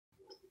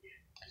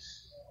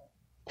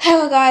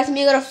Hello guys,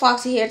 Mega the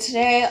Foxy here.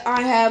 Today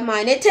I have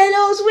my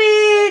Nintendo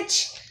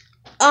Switch.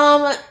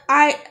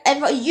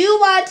 If you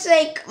watch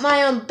like my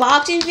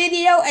unboxing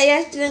video,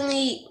 I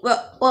accidentally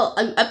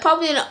I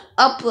probably didn't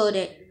upload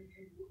it.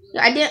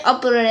 I didn't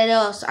upload it at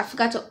all, so I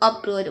forgot to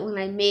upload it when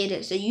I made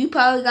it. So you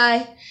probably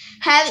guys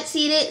haven't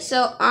seen it,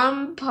 so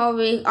I'm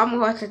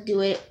gonna have to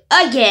do it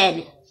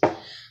again.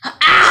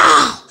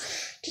 Ow!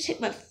 Just hit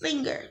my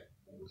finger.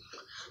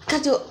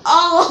 Gotta do it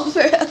all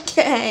over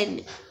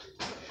again.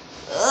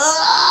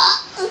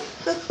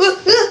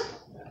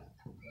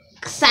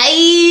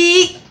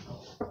 Psych!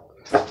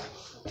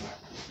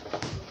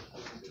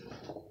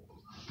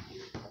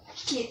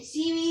 Can't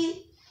see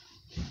me.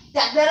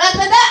 Da da da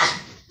da da.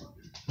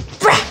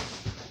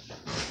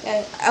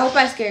 I hope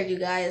I scared you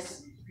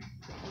guys.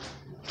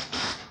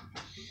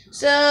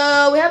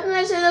 So we have the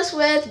Nintendo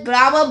Switch,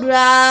 blah blah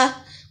blah.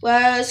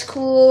 Well, it's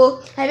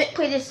cool. I haven't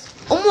played this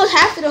almost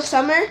half of the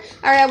summer.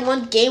 I had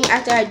one game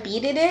after I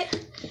beated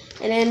it.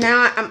 And then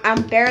now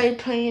I'm barely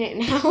playing it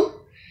now.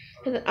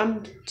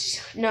 I'm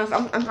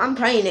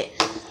playing it.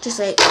 Just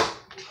like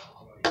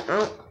I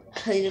don't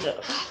play it.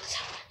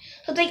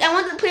 So like I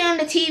want to play it on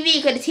the TV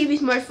because the TV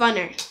is more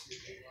funner.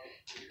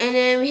 And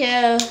then we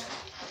have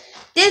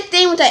this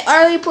thing which I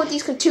already put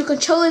these two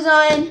controllers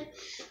on.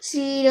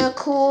 See, they're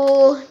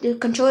cool. The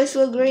controllers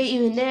feel great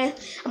even there.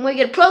 I'm gonna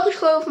get a Pro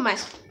Controller for my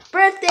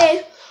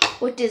birthday,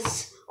 which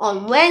is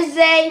on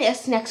Wednesday.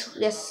 That's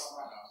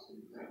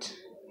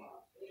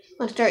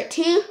on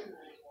 13,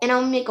 and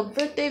I'm gonna make a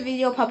birthday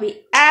video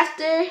probably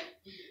after.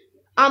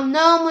 I'm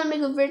gonna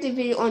make a birthday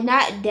video on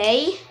that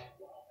day,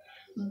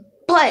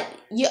 but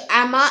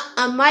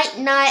I might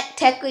not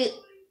technically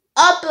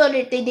upload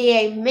it the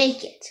day I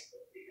make it.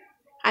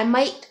 I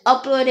might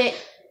upload it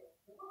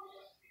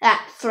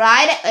that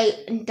Friday,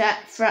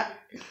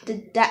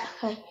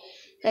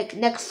 like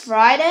next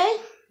Friday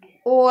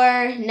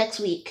or next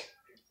week.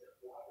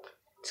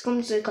 It's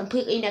going to be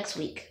completely next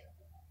week.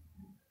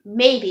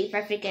 Maybe if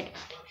I forget it.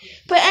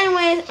 But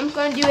anyways, I'm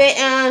gonna do it.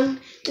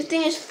 The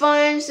thing is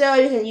fun, so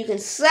you can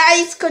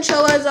slice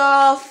controllers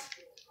off,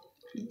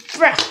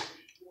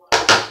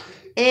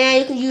 and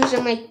you can use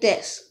them like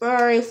this,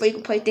 or if you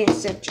can play Dance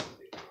Central.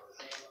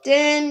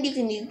 Then you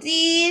can use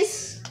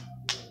these,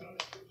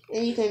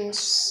 and you can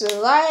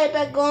slide it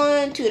back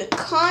on to the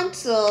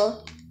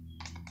console.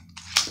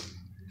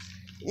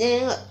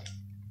 Then look,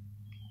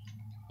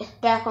 it's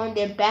back on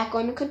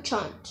the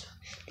controller.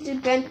 It's a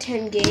Ben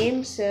 10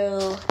 game,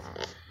 so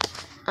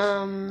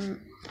I'm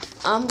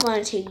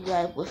gonna take you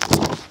guys with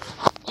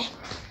me.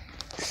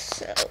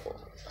 So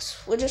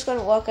we're just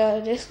gonna walk out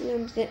of this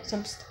and get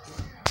some stuff.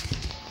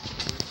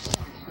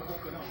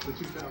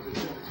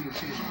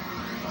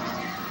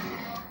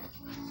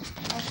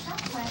 At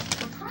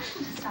Southwest, we're trying to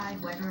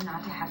decide whether or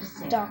not to have a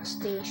sale. Dock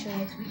station.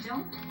 Heads we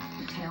don't,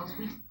 tails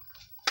we.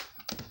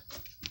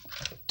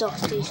 Dock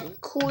station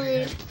cord,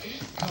 and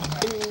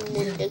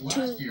then the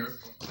two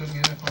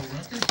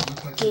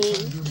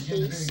game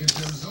cases.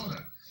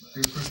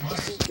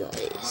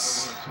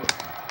 Guys,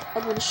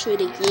 I'm gonna show you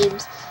the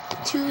games. The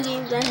two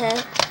games I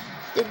have.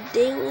 The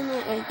day when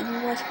I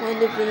watched one of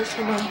the videos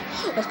when I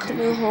was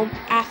coming home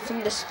from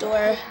the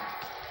store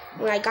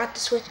when I got the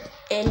Switch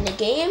and the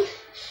game.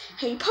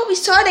 And you probably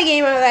saw the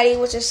game already,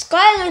 which is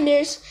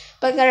Skylanders,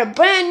 but I got a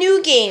brand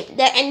new game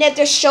that I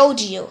never showed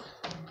you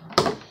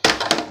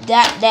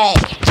that day.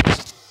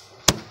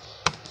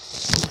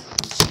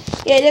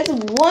 Yeah, there's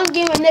one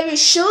game I never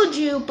showed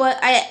you, but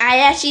I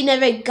actually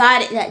never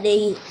got it that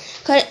day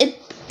because it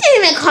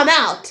didn't even come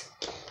out.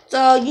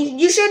 So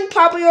you should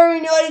probably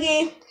already know the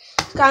game.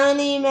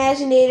 Skylanders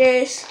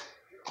Imaginators.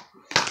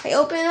 I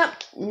open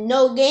up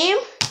no game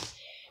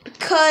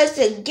because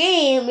the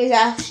game is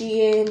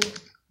actually in.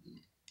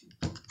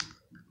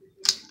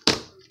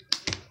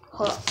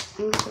 Hold on,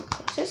 I'm gonna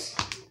close this.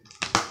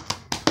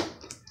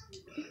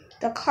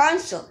 The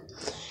console.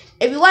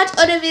 If you watch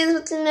other videos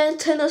with the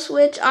Nintendo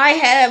Switch,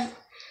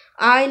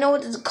 I know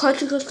what the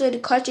cartridge looks like. The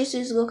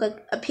cartridges look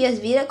like a PS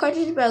Vita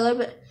cartridge, but a little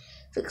bit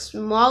like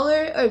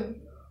smaller or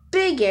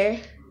bigger,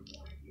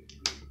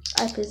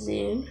 I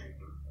presume.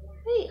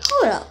 Wait,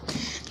 hold up.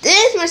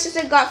 This my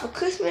sister got for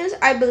Christmas.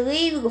 I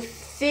believe it will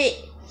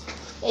fit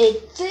a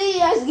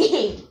 3DS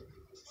game.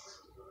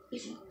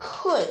 If you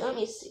could, let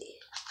me see.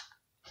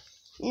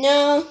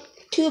 No,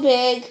 too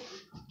big.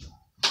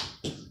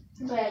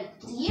 But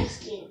DS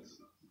game.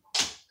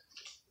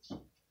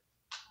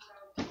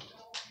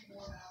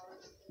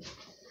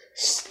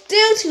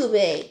 Still too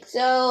big,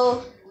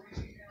 so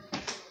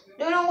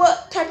don't know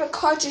what type of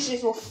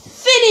cartridges will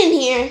fit in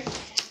here,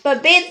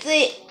 but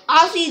basically,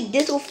 obviously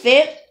this will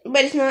fit,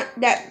 but it's not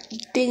that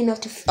big enough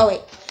to. Oh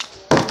wait,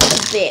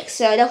 it's big.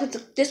 So that's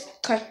what this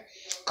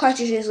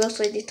cartridges looks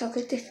like. They talk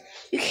like this.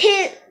 You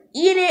can't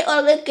eat it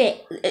or lick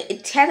it.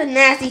 It has a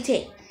nasty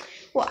taste.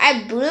 Well,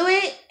 I blew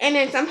it, and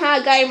then somehow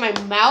I got it in my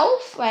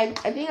mouth.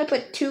 Like I think I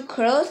put 2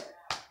 curls,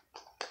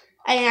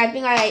 and I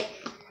think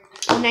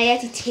when I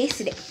actually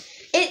tasted it.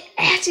 It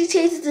actually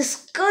tastes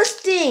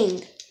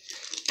disgusting.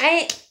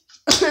 That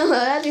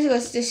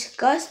was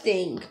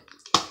disgusting.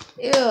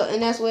 Ew,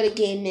 and that's what the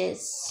game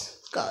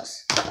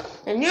goes.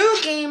 The new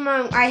game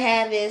I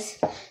have is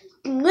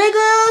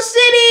Lego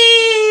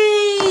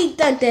City!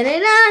 Dun dun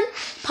dun dun!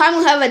 Probably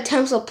will have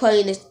attempts of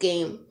playing this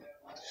game.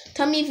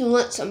 Tell me if you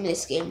want some of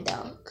this game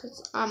though,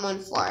 because I'm on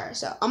fire.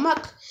 So I'm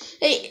not.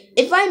 Hey,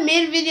 if I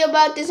made a video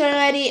about this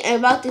already and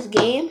about this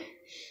game,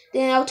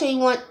 then I'll tell you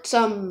want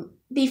some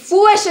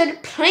before I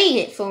started playing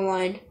it for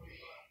one.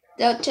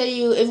 They'll tell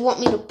you if you want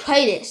me to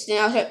play this,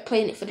 then I'll start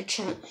playing it for the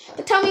channel.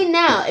 But tell me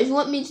now if you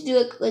want me to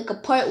do like a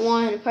part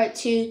 1 and part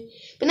 2,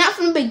 but not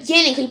from the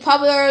beginning, because you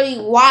probably already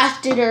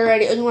watched it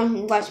already, or you want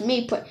to watch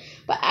me play.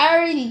 But I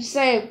already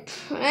started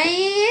playing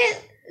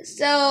it,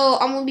 so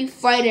I'm gonna be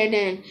fighter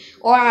then,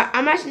 or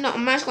I'm actually not.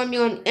 I'm actually gonna be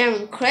on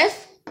Aaron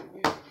Cliff.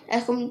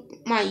 That's gonna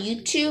be my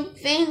YouTube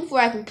thing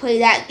where I can play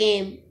that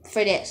game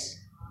for this.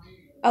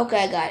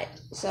 Okay, I got it.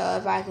 So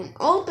if I can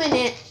open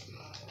it.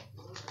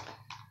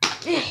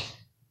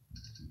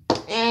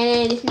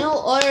 And there's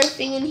no other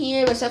thing in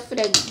here except for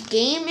the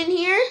game in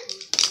here.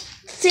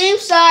 Same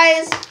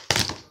size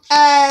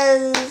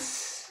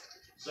as...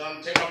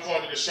 Son, take my car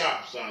to the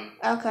shop, son.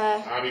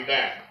 Okay. I'll be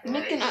back.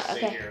 Looking right?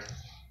 Okay.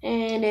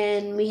 And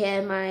then we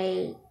have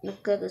my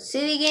Lego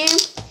City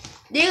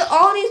game.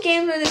 All these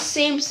games are the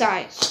same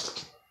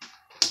size.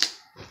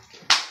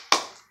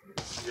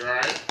 You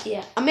alright?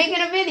 Yeah. I'm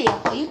making a video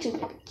for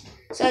YouTube.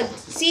 So,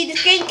 see, the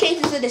game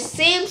cases are the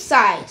same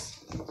size.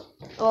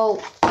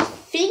 Oh, I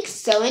think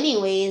so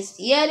anyways.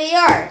 Yeah, they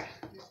are.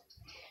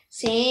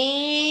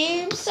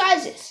 Same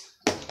sizes.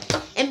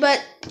 And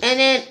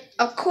then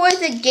of course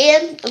the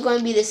games are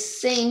gonna be the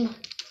same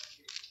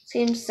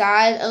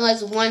size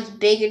unless one's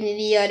bigger than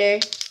the other.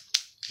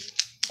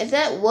 If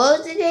that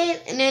was the case,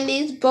 and then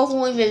these both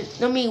won't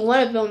even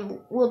one of them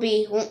won't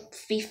be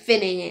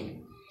fitting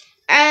in.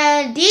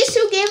 And these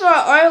two games were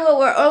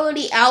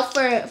already out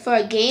for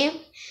a game.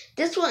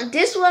 This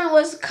one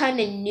was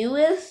kinda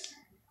newest.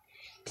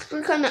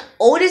 This kind of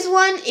oldest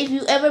one if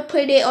you ever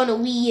played it on a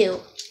Wii U.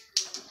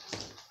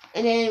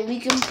 And then we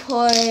can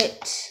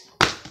put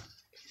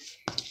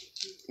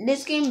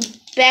this game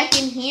back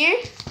in here.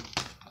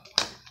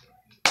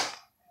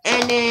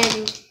 And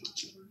then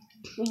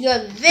we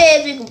got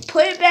this. We can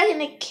put it back in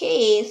the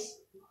case.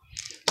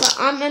 But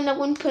I'm end up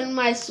going to put in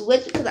my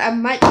Switch because I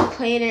might be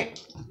playing it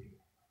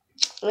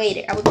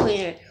later. I will be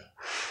playing it.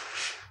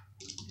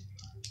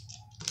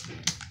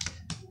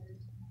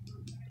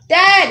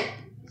 Dad!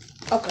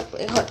 Okay,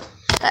 wait, hold on.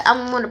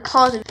 I'm gonna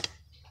pause it.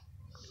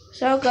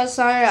 So guys,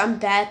 sorry, I'm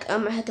back. I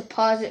had to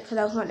pause it because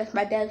I was gonna ask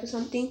my dad for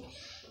something.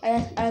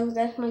 I was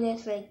asking my dad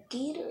for a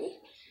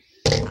Gatorade,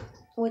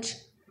 which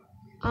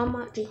I'm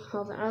not doing.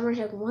 Hold on, I'm gonna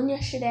have one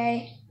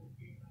yesterday,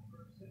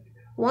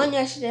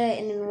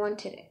 and then one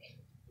today.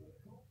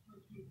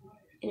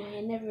 And I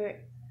had never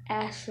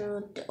asked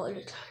for the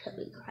other time that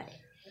we got it.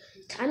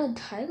 I know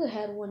Tiger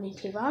had one and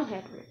Kevon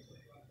had one.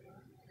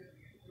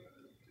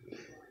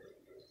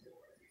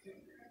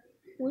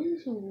 What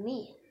does it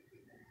mean?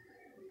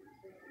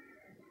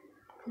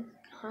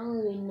 I don't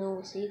even know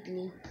what's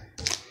happening.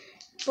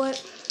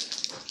 But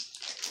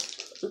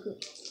we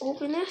could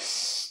open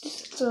this.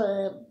 This is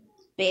a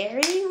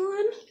berry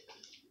one.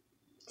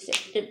 Is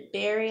it the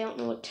berry? I don't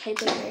know what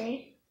type of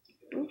berry.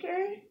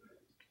 Blueberry?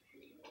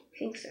 I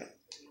think so.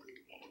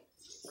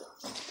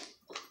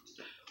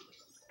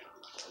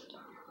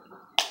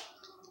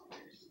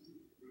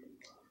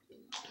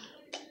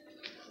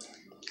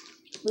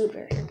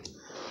 Blueberry.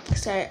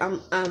 Sorry,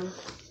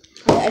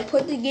 I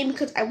put the game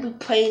because I'll be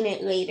playing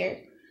it later.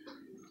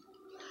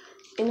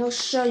 And I'll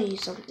show you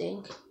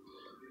something.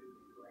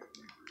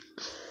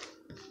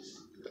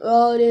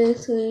 All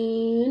this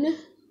green.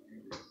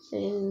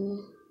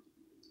 And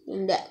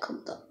that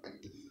comes up.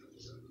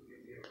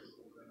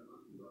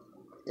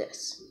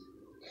 This.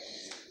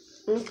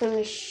 I'm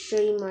gonna show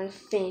you my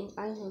thing.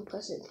 I want to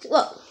press it.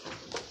 Look.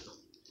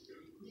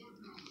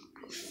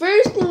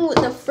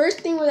 The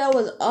first thing that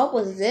was up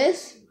was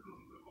this.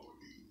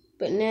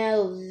 But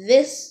now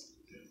this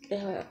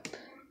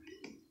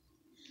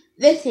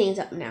thing's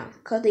up now.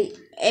 Cause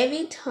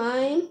every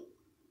time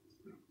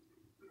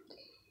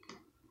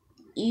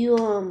you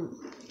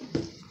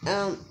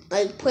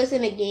like place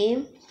in a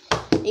game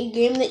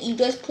that you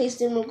just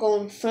placed in will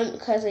go in front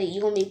because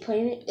you're gonna be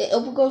playing it. It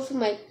will go from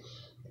like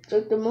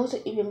the most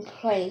that you've been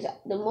playing.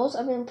 The most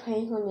I've been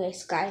playing is gonna be like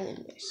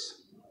Skylanders.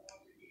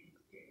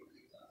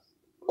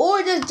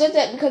 Or just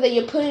that because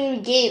you're putting in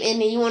a game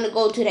and then you want to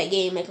go to that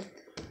game. Like,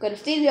 because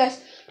if you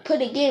guys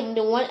put a game in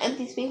the one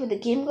empty space where the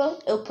game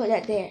goes, it'll put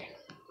that there.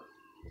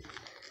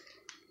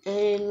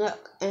 And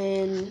look,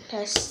 and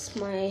that's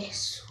my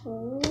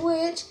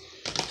Switch.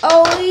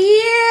 Oh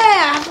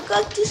yeah, I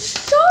forgot to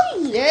show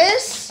you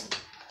this.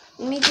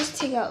 Let me just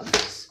take out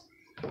this.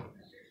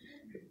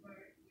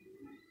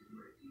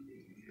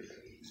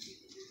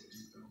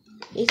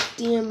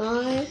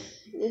 HDMI.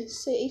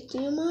 Let's say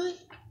HDMI.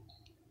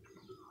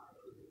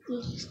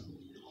 It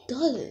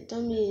doesn't.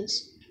 That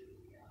means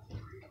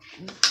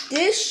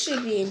this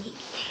should be in here.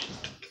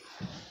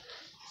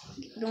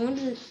 The one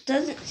that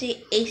doesn't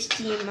say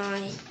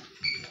HDMI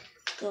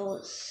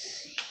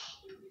goes.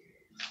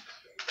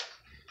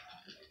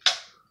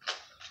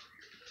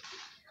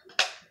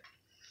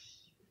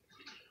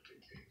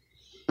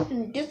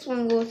 And this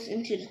one goes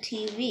into the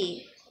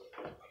TV.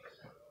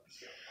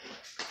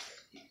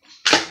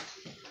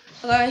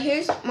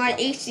 Here's my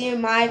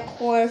HDMI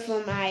cord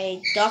for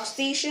my dock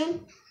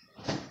station.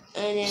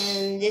 And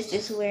then this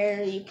is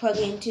where you plug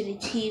into the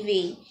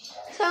TV.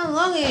 That's how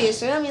long it is.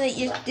 So I mean,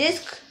 like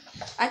this,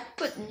 I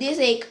put this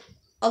like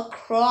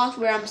across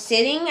where I'm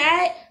sitting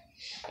at,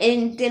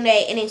 and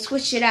then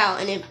switch it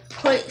out and then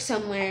put it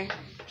somewhere.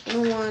 I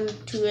don't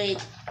want to like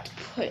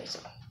put it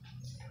somewhere.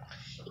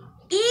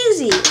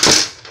 Easy.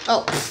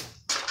 Oh,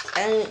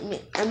 I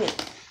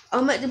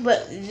meant to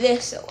put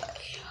this away.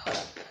 Hold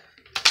up.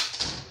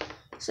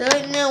 So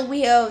right now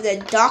we have the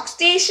dock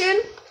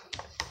station.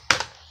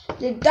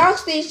 The dock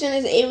station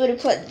is able to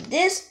put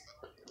this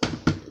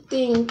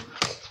thing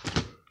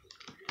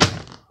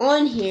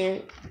on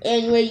here,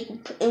 and where you can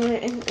put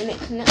and it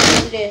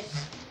connects to the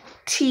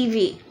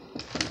TV.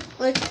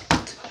 Like,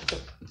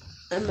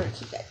 I'm gonna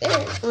keep that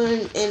there.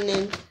 And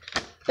then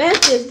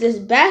back is this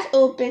back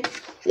open.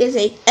 There's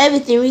like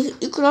everything.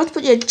 You can also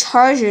put your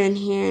charger in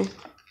here.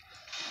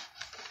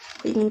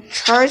 You can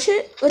charge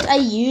it, which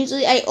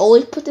I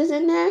always put this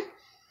in there.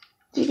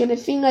 You're gonna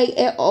think like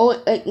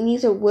it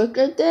needs to work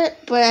like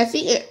that, but I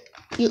think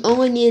you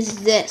only need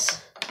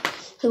this.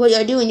 So what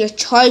you're doing, you're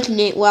charging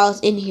it while it's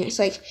in here. It's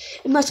like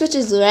if my switch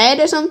is red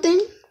or something,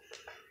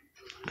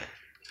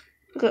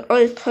 you can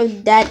always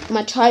plug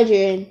my charger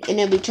in and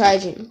it'll be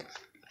charging.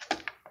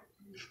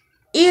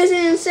 Easy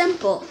and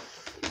simple.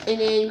 And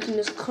then you can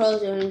just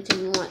close it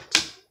anything you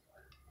want.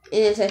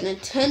 And it says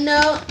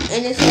Nintendo,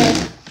 and it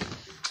says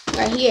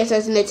right here it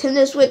says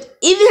Nintendo Switch.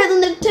 Even has a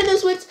Nintendo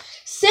Switch.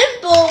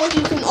 Simple,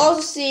 you can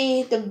also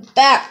see the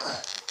back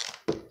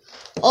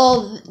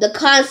of the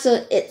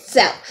console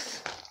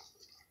itself.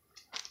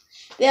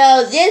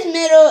 Now, this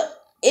middle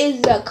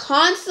is the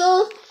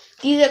console.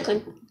 These are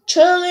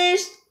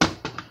controllers.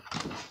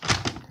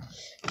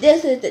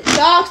 This is the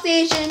dock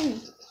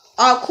station.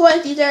 Of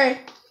course, these are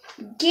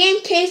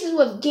game cases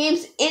with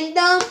games in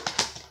them.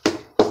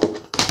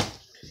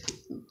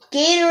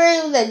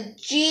 Gatorade with a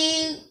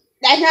G.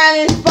 That's not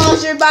even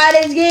sponsored by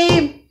this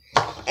game.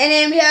 And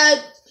then we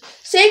have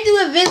same thing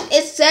with this,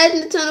 it says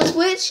Nintendo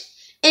Switch,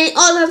 and it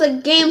also has a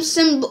game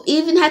symbol,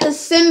 even has a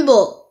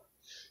symbol.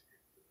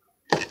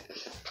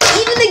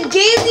 Even the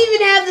games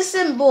even have the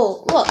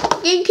symbol. Look,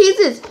 game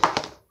cases.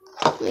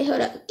 Wait,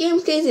 hold up.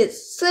 Game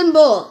cases,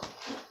 symbol.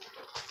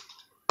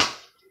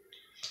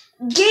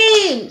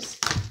 Games.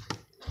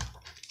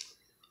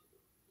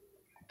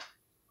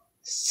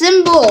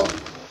 Symbol.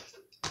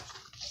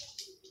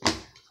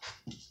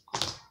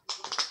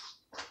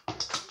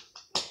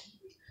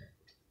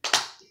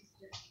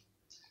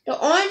 The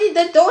only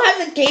that don't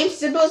have the game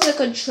symbols are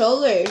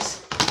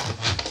controllers.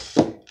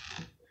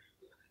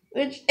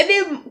 Which it'd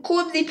be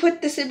cool if they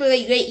put the symbol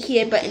like right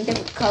here, but in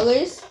different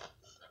colors.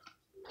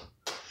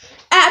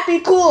 That'd be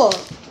cool.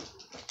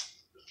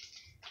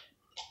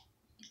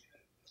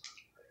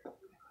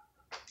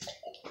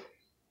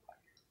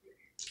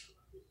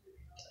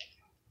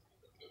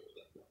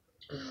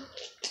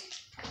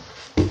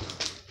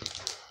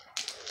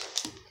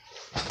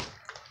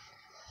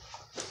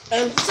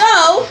 And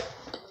so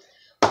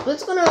we're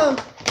just gonna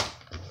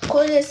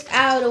pull this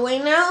out of the way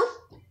now.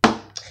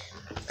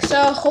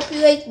 So hope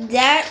you like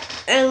that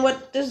and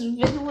what this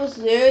video was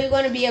literally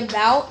gonna be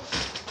about.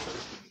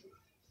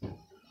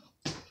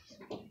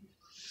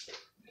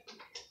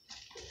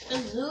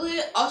 It's literally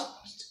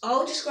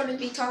all just gonna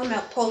be talking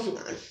about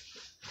Pokemon.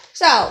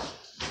 So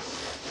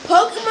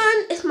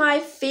Pokemon is my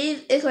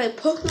favorite. It's like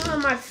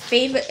Pokemon my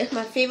favorite. It's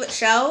my favorite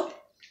show.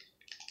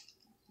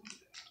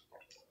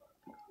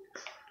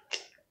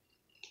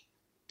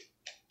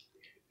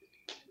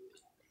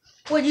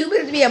 Would you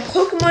like to be a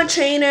Pokemon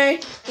trainer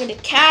and to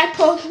catch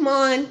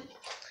Pokemon,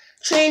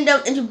 train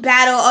them and to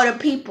battle other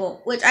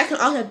people, which I can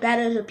also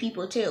battle other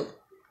people too.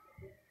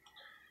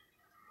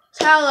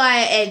 So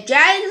like at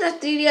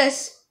Dragon's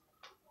 3DS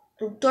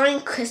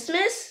during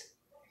Christmas,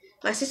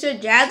 my sister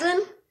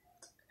Jasmine,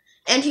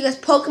 and she gets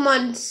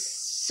Pokemon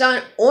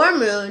Sun or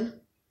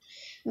Moon,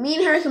 me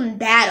and her can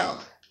battle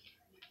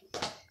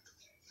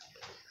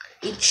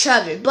each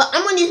other. But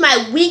I'm gonna use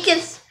my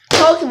weakest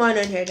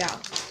Pokemon on her though.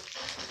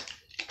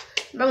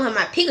 I'm gonna have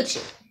my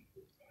Pikachu.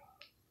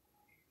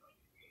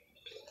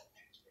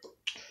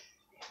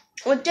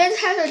 Well, Jess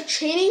has a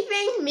training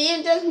thing. Me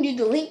and Jess can do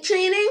the link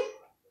training.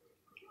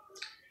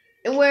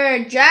 And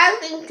where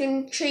Jasmine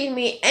can train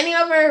me any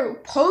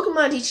other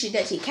Pokemon teacher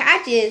that she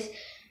catches.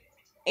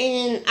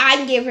 And I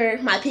can give her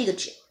my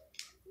Pikachu.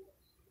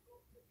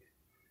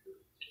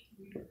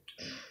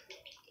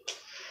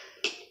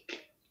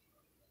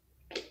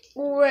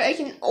 Or I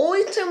can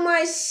always tell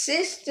my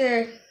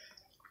sister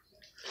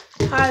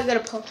how I got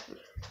a Pokemon.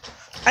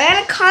 I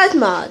got a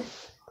Cosmog.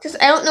 Just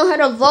I don't know how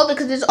to evolve it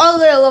because it's all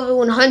the way to level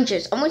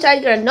 100s. I'm going to try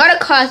to get another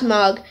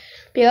Cosmog,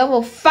 be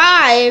level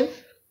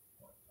 5,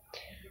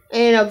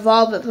 and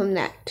evolve it from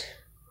that.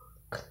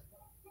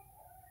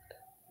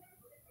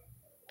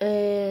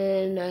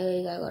 And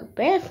I gotta go to the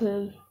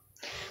bathroom.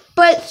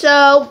 But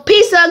so,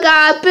 peace out,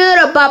 guys.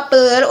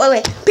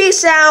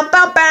 Peace out.